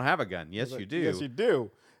 It's like, I don't have a gun. Yes, you do. Yes, you do.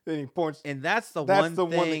 Then he points. And that's the one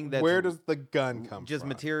thing that where does the gun come just from?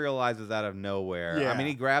 materializes out of nowhere. Yeah. I mean,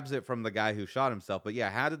 he grabs it from the guy who shot himself, but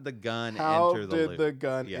how did the gun enter the loop? How did the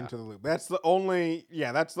gun enter the loop? That's the only.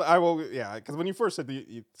 Because when you first said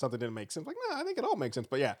something didn't make sense, like, no, I think it all makes sense.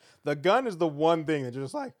 But the gun is the one thing that you're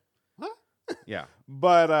just like, huh? Yeah.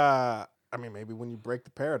 But I mean, maybe when you break the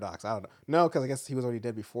paradox, I don't know. No, because I guess he was already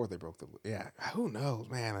dead before they broke the. Yeah, who knows,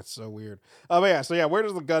 man? That's so weird. So where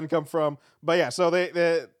does the gun come from? But so they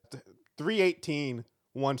 318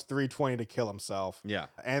 wants 320 to kill himself. Yeah,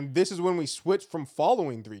 and this is when we switch from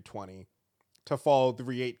following 320 to follow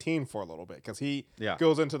 318 for a little bit because he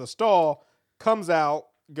goes into the stall, comes out,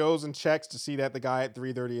 goes and checks to see that the guy at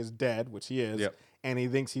 330 is dead, which he is, and he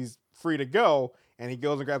thinks he's free to go. And he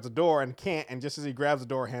goes and grabs the door and can't. And just as he grabs the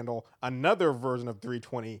door handle, another version of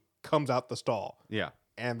 320 comes out the stall. Yeah.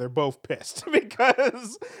 And they're both pissed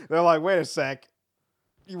because they're like, wait a sec.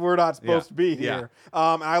 We're not supposed to be here.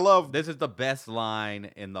 I love... This is the best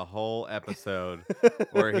line in the whole episode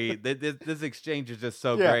where this exchange is just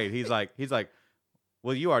so great. He's like,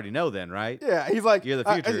 Well, you already know then, right? Yeah, he's like, You're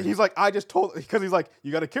the future. he's like, I just told, because he's like,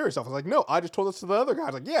 you got to kill yourself. I was like, no, I just told this to the other guy. I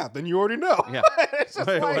was like, yeah, then you already know. Yeah. It's just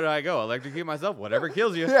Where like, do I go? Electrocute myself? Whatever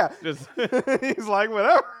kills you. Yeah. Just he's like,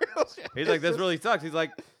 whatever. he's like, this really sucks. He's like,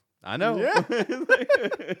 I know. Yeah.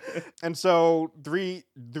 And so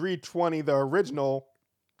 320, the original,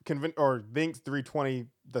 thinks 320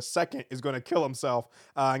 the second is going to kill himself,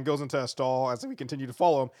 and goes into a stall as we continue to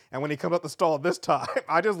follow him. And when he comes out the stall this time,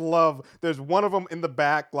 I just love, there's one of them in the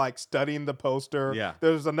back like studying the poster. Yeah.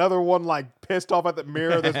 There's another one like pissed off at the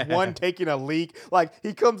mirror. There's one taking a leak. Like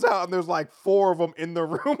he comes out and there's like 4 of them in the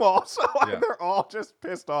room also. Yeah. And they're all just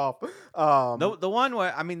pissed off. The one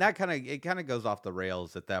where, I mean, that kind of goes off the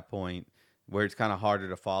rails at that point where it's kind of harder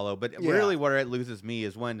to follow. But really where it loses me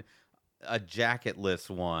is when a jacketless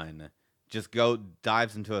one just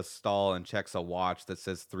dives into a stall and checks a watch that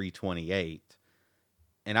says 328.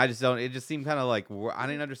 And I just don't, it just seemed kind of like, I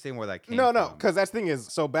didn't understand where that came from. No, because that thing is,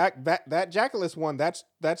 so back, that jacketless one, that's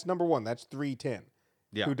number 1. That's 310.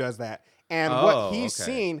 Yeah. Who does that. And what he's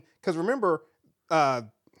seen, because remember,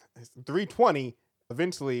 320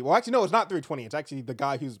 eventually, well, actually, no, it's not 320. It's actually the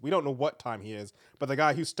guy we don't know what time he is, but the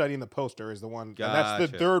guy who's studying the poster is the one. Gotcha. And that's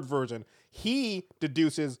the third version. He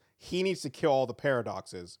deduces he needs to kill all the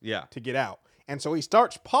paradoxes to get out. And so he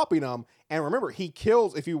starts popping them. And remember, he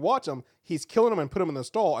kills, if you watch him, he's killing them and put them in the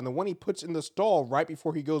stall. And the one he puts in the stall right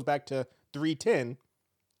before he goes back to 310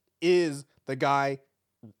 is the guy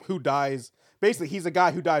who dies. Basically, he's the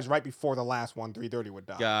guy who dies right before the last one, 330, would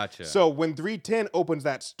die. Gotcha. So when 310 opens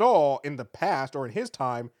that stall in the past or in his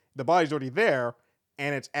time, the body's already there,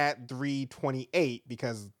 and it's at 328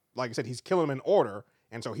 because, like I said, he's killing them in order.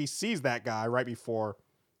 And so he sees that guy right before.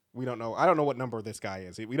 We don't know. I don't know what number this guy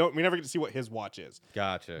is. We never get to see what his watch is.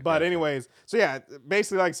 Gotcha. But anyways, so yeah,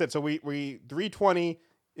 basically, like I said, so we 320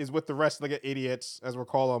 is with the rest of the idiots, as we'll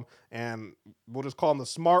call them, and we'll just call him the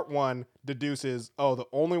smart one, deduces, the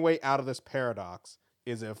only way out of this paradox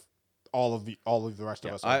is if all of the rest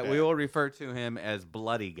of us are dead. We will refer to him as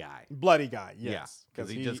Bloody Guy. Bloody Guy, yes.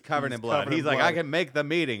 Because he's just covered in blood. He's like, I can make the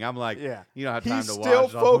meeting. I'm like, you don't have time to watch. He's still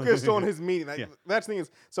focused on his meeting. That's the thing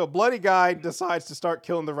is, so Bloody Guy decides to start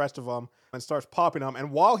killing the rest of them and starts popping them.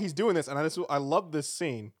 And while he's doing this, and I love this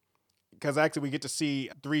scene, because actually we get to see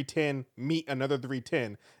 310 meet another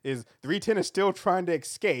 310, is 310 is still trying to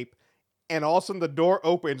escape, and all of a sudden the door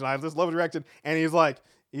opens, and I just love his reaction, and he's like,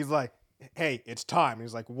 hey, it's time. And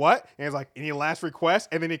he's like, what? And he's like, any last request?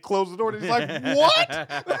 And then he closes the door and he's like,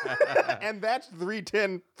 what? And that's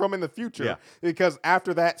 310 from in the future. Yeah. Because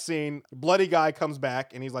after that scene, Bloody Guy comes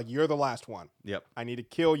back and he's like, you're the last one. Yep. I need to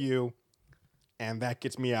kill you. And that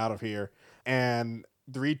gets me out of here. And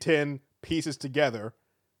 310 pieces together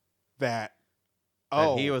that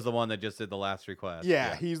he was the one that just did the last request.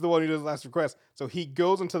 Yeah, he's the one who does the last request. So he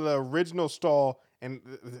goes into the original stall, and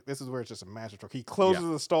this is where it's just a masterstroke. He closes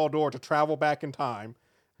the stall door to travel back in time.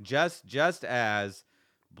 Just as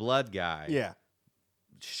Blood Guy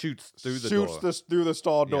shoots through the door. Through the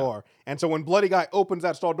stall door. And so when Bloody Guy opens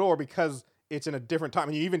that stall door, because it's in a different time,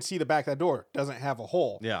 and you even see the back of that door doesn't have a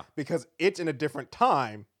hole. Yeah. Because it's in a different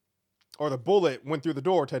time, or the bullet went through the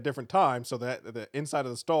door to a different time, so that the inside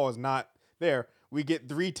of the stall is not there. We get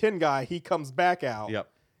 310 Guy. He comes back out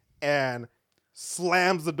and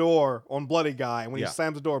slams the door on Bloody Guy. And when he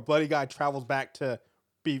slams the door, Bloody Guy travels back to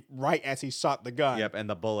be right as he shot the gun. Yep, and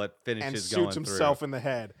the bullet finishes and shoots himself in the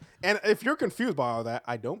head. And if you're confused by all that,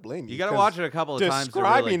 I don't blame you. You got to watch it a couple of times to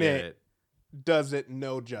really get it. Does it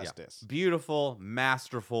no justice. Yeah. Beautiful,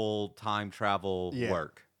 masterful time travel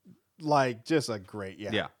work. Like, just a great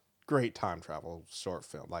time travel short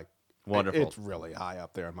film. Like, wonderful. It's really high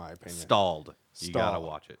up there in my opinion. Stalled. You got to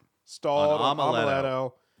watch it. Stalled on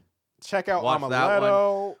Omeleto. Check out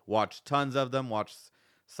Omeleto. Watch tons of them. Watch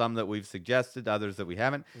some that we've suggested, others that we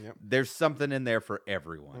haven't. Yep. There's something in there for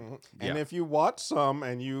everyone. Mm-hmm. And if you watch some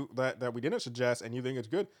and that we didn't suggest and you think it's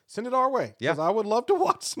good, send it our way. Because I would love to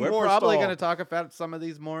watch some more. We're probably going to talk about some of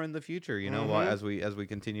these more in the future, you know, as we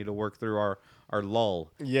continue to work through our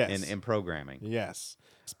lull in programming. Yes.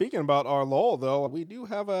 Speaking about our lull, though, we do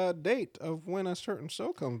have a date of when a certain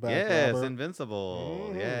show comes back. Yes, Robert. Invincible.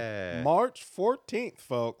 Mm-hmm. Yeah. March 14th,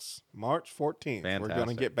 folks. March 14th. Fantastic. We're going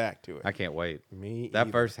to get back to it. I can't wait. Me That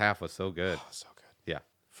either. first half was so good. Oh, so good. Yeah.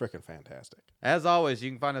 Freaking fantastic. As always,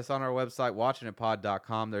 you can find us on our website,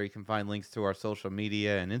 watchingitpod.com. There you can find links to our social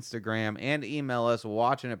media and Instagram, and email us,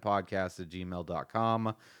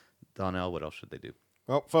 watchingitpodcast@gmail.com. Donnell, what else should they do?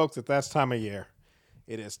 Well, folks, at that time of year,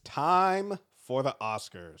 it is time for the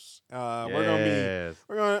Oscars.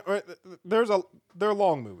 They're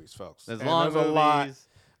long movies, folks. There's long movies. A lot.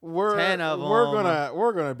 10 of them.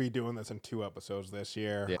 We're gonna be doing this in 2 episodes this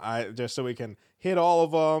year. Yeah. Just so we can hit all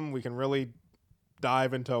of them. We can really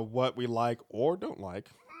dive into what we like or don't like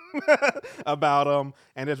about them,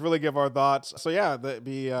 and just really give our thoughts. So yeah,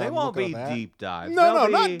 they won't be deep dives. No,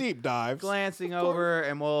 not deep dives. Glancing over,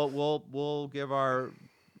 and we'll give our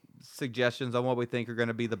suggestions on what we think are going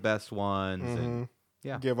to be the best ones,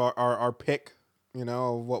 and give our pick.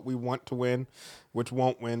 What we want to win, which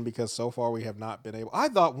won't win because so far we have not been able. I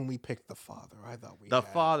thought when we picked The Father,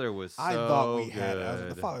 Father was so good.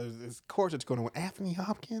 The Father, of course, it's going to win. Anthony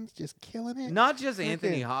Hopkins just killing it. Not just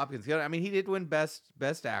Anthony Hopkins. I mean, he did win best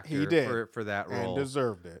actor. He did for that role and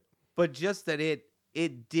deserved it. But just that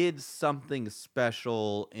it did something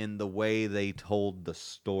special in the way they told the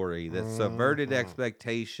story that subverted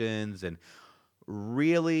expectations and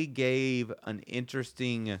really gave an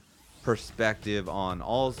interesting perspective on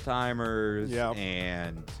Alzheimer's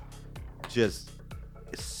and just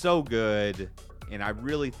so good. And I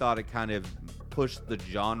really thought it kind of pushed the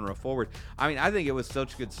genre forward. I mean, I think it was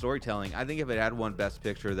such good storytelling. I think if it had won Best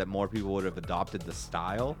Picture, that more people would have adopted the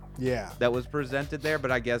style that was presented there. But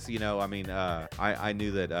I guess, I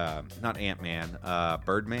knew that, not Ant-Man,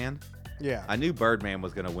 Birdman. Yeah. I knew Birdman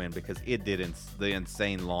was going to win because it did the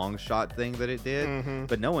insane long shot thing that it did.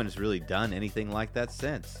 But no one's really done anything like that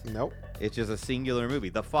since. Nope. It's just a singular movie.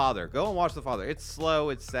 The Father. Go and watch The Father. It's slow.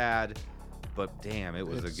 It's sad. But damn, it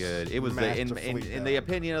was it was in the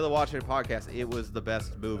opinion of the Watch It podcast, it was the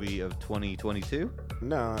best movie of 2022?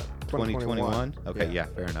 No, 2021. Okay, yeah,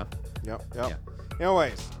 fair enough. Yep. Yeah.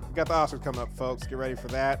 Anyways, we got the Oscars coming up, folks. Get ready for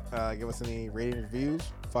that. Give us any rating reviews,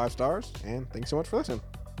 5 stars, and thanks so much for listening.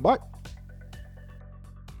 Bye.